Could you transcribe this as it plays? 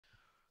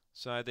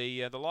So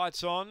the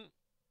light's on.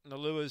 The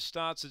Lures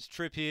starts its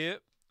trip here.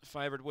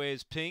 Favourite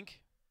wears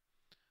pink.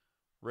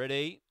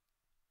 Ready.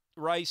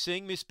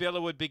 Racing. Miss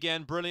Bellawood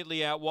began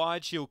brilliantly out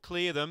wide. She'll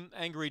clear them.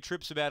 Angry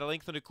Trip's about a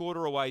length and a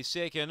quarter away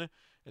second.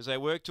 As they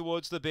work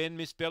towards the bend,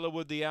 Miss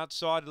Bellawood the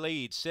outside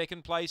lead.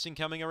 Second placing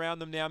coming around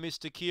them now,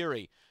 Mr.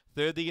 Curie.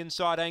 Third, the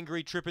inside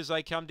Angry Trip as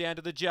they come down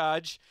to the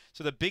judge.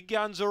 So the big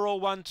guns are all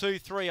 1, 2,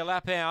 3, a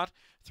lap out.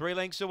 3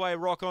 lengths away,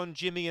 Rock on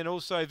Jimmy and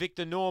also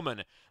Victor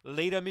Norman.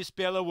 Leader, Miss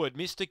Bellawood.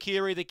 Mr.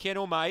 Curie, the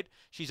kennel mate.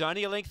 She's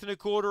only a length and a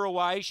quarter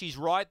away. She's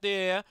right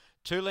there.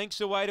 2 lengths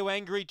away to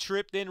Angry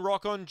Trip, then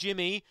Rock on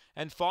Jimmy,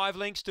 and 5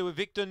 lengths to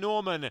Victor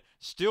Norman.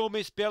 Still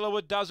Miss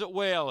Bellawood does it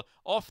well.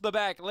 Off the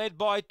back, led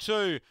by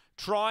 2.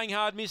 Trying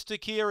hard,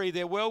 Mr. Curie.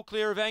 They're well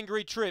clear of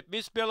Angry Trip.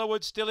 Miss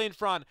Bellawood still in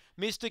front.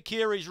 Mr.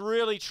 Curie's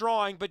really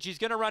trying, but she's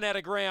going to run out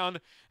of ground.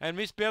 And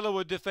Miss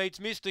Bellawood defeats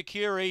Mr.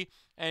 Curie.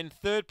 And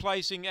third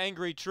placing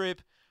Angry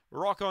Trip,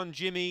 Rock on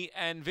Jimmy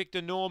and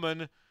Victor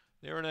Norman.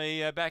 They're in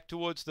a back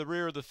towards the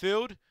rear of the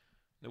field.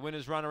 The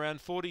winners run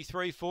around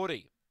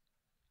 43.40.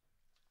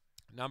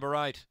 Number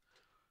 8,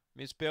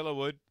 Miss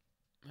Bellawood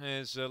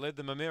has led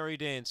them a merry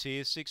dance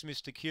here. 6,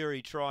 Mr.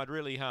 Curie tried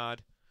really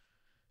hard.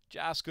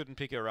 Just couldn't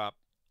pick her up.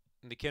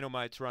 And the kennel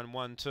mates run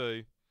 1,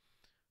 2.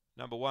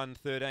 Number 1,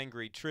 third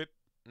Angry Trip.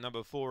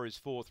 Number 4 is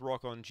fourth,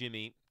 Rock on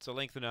Jimmy. It's a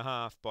length and a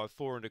half by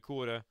 4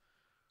 1/4.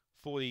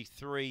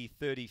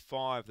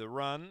 43.35 the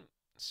run.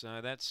 So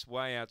that's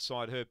way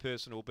outside her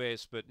personal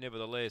best, but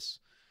nevertheless,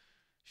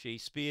 she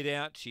speared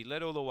out. She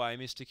led all the way.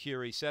 Mr.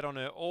 Curie sat on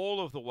her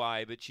all of the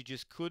way, but she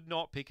just could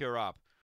not pick her up.